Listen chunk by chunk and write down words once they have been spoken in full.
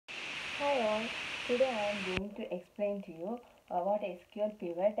Hi all, today I am going to explain to you what SQL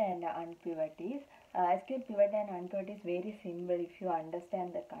pivot and unpivot is. SQL pivot and unpivot is very simple if you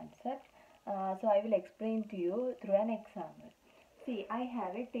understand the concept. So I will explain to you through an example. See, I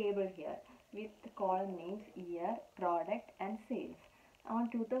have a table here with column names year, product and sales. On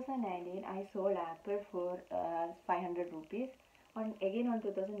 2019 I sold apple for 500 rupees. Again on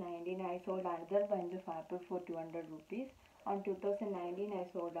 2019 I sold another bunch of apple for 200 rupees. On 2019 I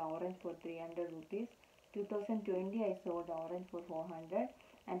sold orange for 300 rupees. 2020 I sold orange for 400,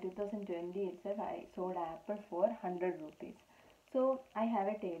 and 2020 itself I sold apple for 100 rupees. So I have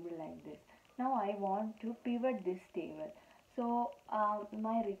a table like this. Now I want to pivot this table. So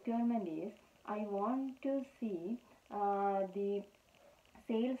my requirement is I want to see the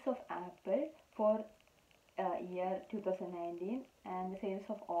sales of apple for year 2019 and the sales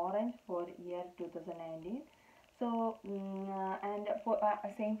of orange for year 2019. So and for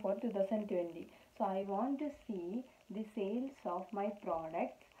same for 2020. So I want to see the sales of my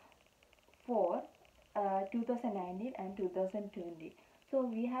products for 2019 and 2020. So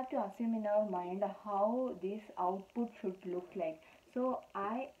we have to assume in our mind how this output should look like. So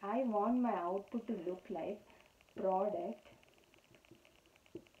I want my output to look like product,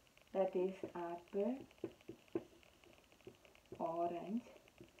 that is apple, orange,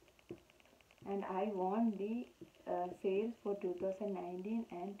 and I want the sales for 2019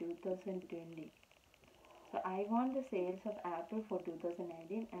 and 2020. So I want the sales of apple for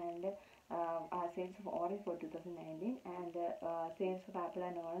 2019 and sales of orange for 2019 and sales of apple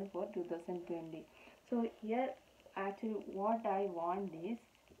and orange for 2020. So here actually what I want is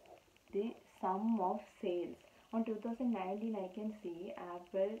the sum of sales. On 2019 I can see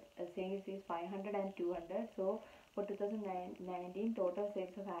apple sales is 500 and 200. So for 2019 total sales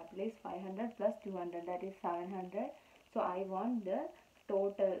of apple is 500 plus 200, that is 700. So I want the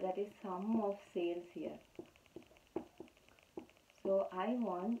total, that is sum of sales here. So I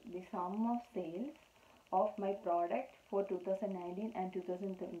want the sum of sales of my product for 2019 and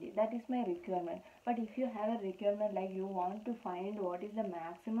 2020. That is my requirement. But if you have a requirement like you want to find what is the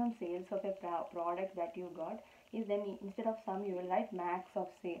maximum sales of a product that you got, is then instead of sum you will write max of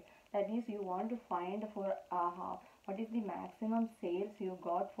sale. That means you want to find for what is the maximum sales you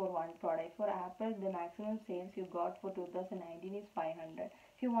got for one product. For apple, the maximum sales you got for 2019 is 500.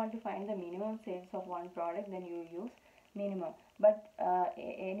 If you want to find the minimum sales of one product, then you use minimum. But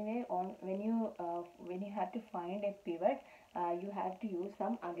anyway, when you have to find a pivot, you have to use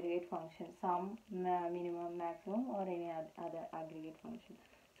some aggregate function, sum, minimum, maximum, or any other aggregate function.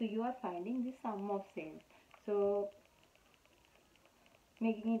 So you are finding the sum of sales. So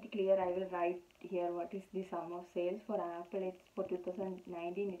making it clear, I will write here what is the sum of sales. For apple, it's for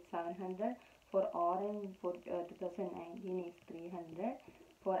 2019 it's 700. For orange for 2019 is 300.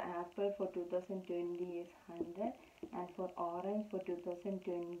 For apple for 2020 is 100, and for orange for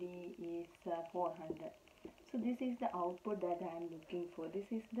 2020 is 400. So this is the output that I am looking for. This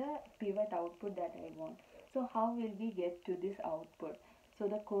is the pivot output that I want. So how will we get to this output? So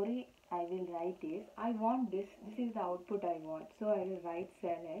the query I will write is, I want this is the output I want. So I will write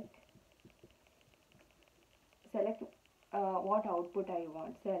select what output I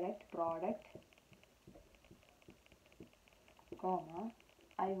want. Select product, comma,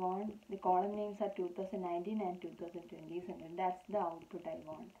 I want the column names are 2019 and 2020, and that's the output I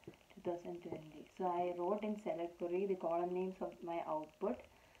want, 2020. So I wrote in select query the column names of my output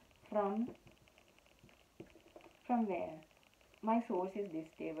from where? My source is this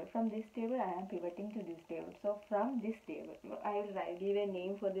table. From this table I am pivoting to this table. So from this table I will give a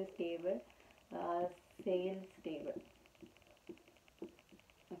name for this table, sales table.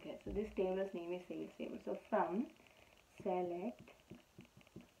 Okay, so this table's name is sales table. So from select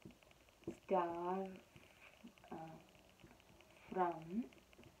star from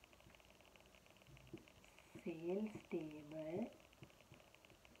sales table.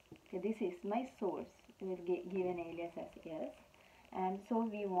 Okay, this is my source. We will give an alias as yes. And so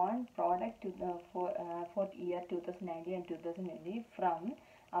we want product to the for year 2019 and 2020 from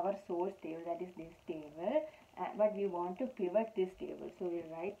our source table, that is this table, but we want to pivot this table. So we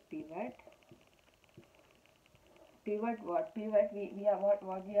write pivot. Pivot what? Pivot we are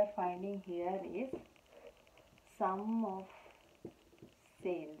what we are finding here is sum of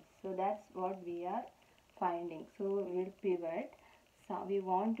sales. So that's what we are finding. So we'll pivot. So we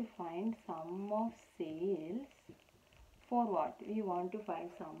want to find sum of sales for what? We want to find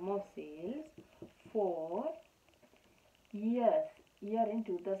sum of sales for years. Year in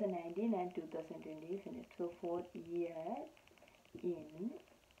 2019 and 2020, isn't it? So for year in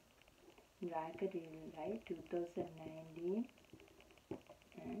bracket we will write 2019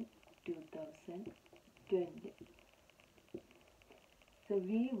 and 2020. 2020. So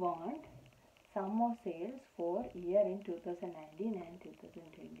we want sum of sales for year in 2019 and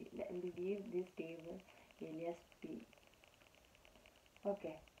 2020. Let me give this table alias P.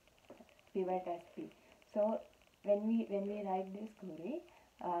 Okay, pivot as P. So when we write this query,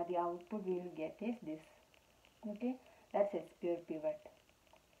 the output we will get is this. Okay, that's SQL pivot.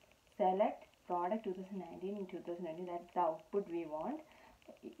 Select product 2019 and 2020. That's the output we want.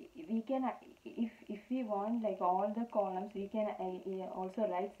 We can, if we want like all the columns, we can also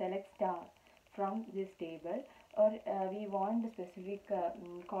write select star from this table, or we want the specific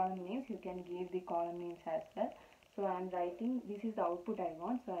column names, you can give the column names as well. So I am writing, this is the output I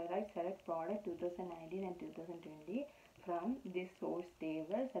want, so I write select product 2019 and 2020 from this source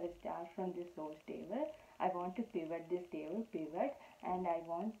table, select star from this source table. I want to pivot this table, pivot, and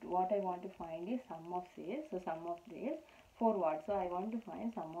what I want to find is sum of sales. So sum of sales for what? So I want to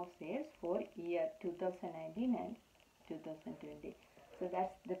find sum of sales for year 2019 and 2020. So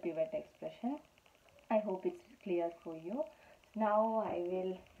that's the pivot expression. I hope it's clear for you. Now I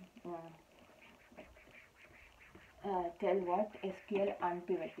will tell what SQL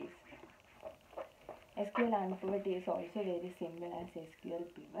unpivot is. SQL unpivot is also very similar as SQL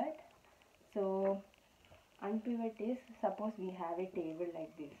pivot. So unpivot is, suppose we have a table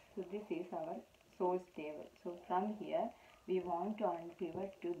like this. So this is our source table. So from here we want to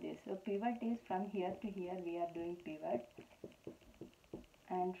unpivot to this. So pivot is from here to here we are doing pivot,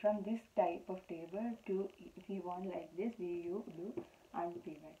 and from this type of table to, if we want like this, we do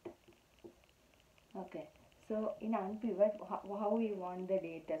unpivot. Okay, so in unpivot, how we want the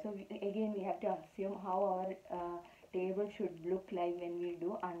data. So again we have to assume how our table should look like when we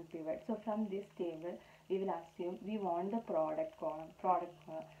do unpivot. So from this table we will assume we want the product column,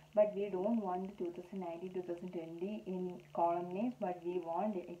 but we don't want 2019 2020 in column names, but we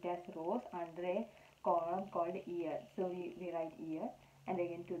want it as rows under a column called year. So we write year, and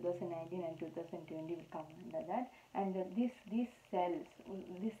again 2019 and 2020 will come under that. And these cells,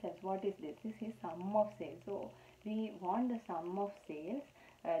 what is this? This is sum of sales. So we want the sum of sales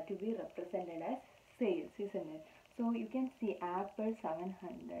to be represented as sales, isn't it? So you can see Apple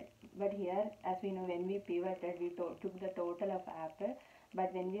 700, but here, as we know, when we pivoted, we took the total of Apple,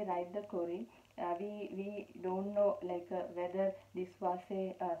 but when we write the query, we don't know like whether this was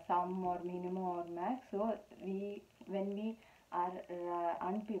a sum or minimum or max. So when we are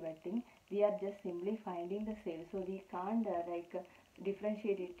unpivoting, we are just simply finding the sales. So we can't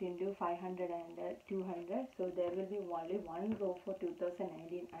differentiate it into 500 and 200. So there will be only one row for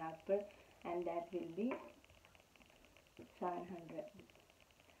 2019 Apple, and that will be 700.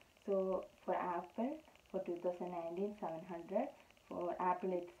 So for Apple, for 2019 700, for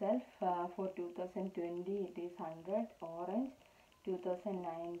Apple itself for 2020 it is 100, orange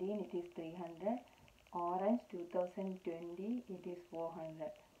 2019 it is 300, orange 2020 it is 400.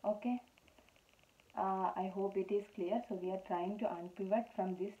 Okay, I hope it is clear. So we are trying to unpivot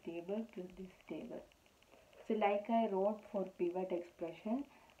from this table to this table. So like I wrote for pivot expression,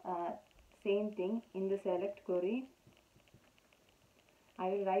 same thing in the select query, I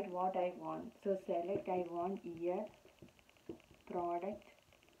will write what I want. So select, I want year, product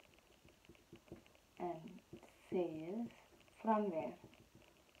and sales. From where?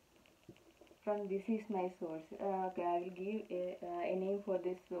 From this is my source. Okay, I will give a name for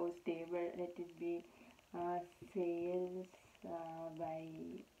this source table. Let it be sales by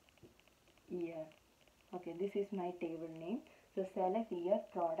year. Okay, this is my table name. So select year,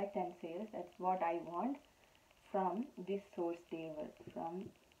 product and sales. That's what I want from this source table. From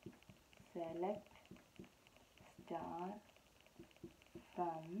select star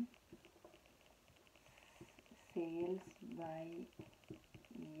from sales by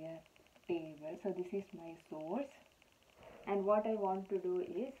year table. So this is my source, and what I want to do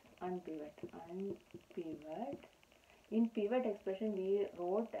is unpivot. In pivot expression we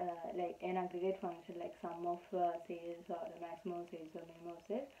wrote like an aggregate function like sum of sales or maximum sales or minimum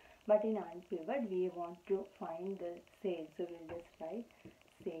sales, but in unpivot we want to find the sales. So we'll just write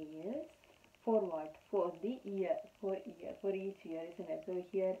sales for what? For the year, for each year, isn't it? So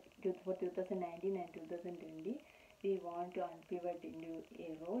here for 2019 and 2020 we want to unpivot into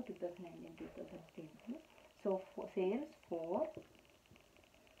a row 2019 2020. So for sales for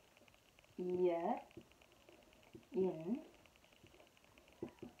year in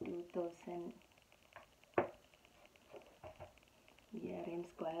 2000, year in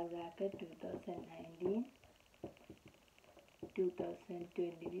square bracket 2019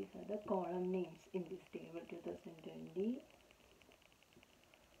 2020. These are the column names in this table. 2020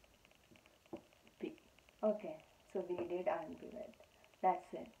 P. Okay, so we did unpivot.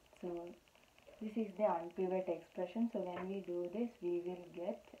 That's it. So This is the unpivot expression. So when we do this, we will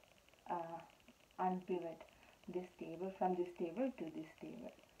get unpivot this table from this table to this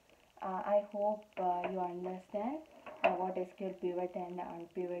table. I hope you understand what SQL pivot and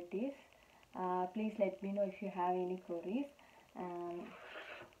unpivot is. Please let me know if you have any queries.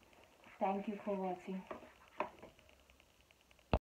 Thank you for watching.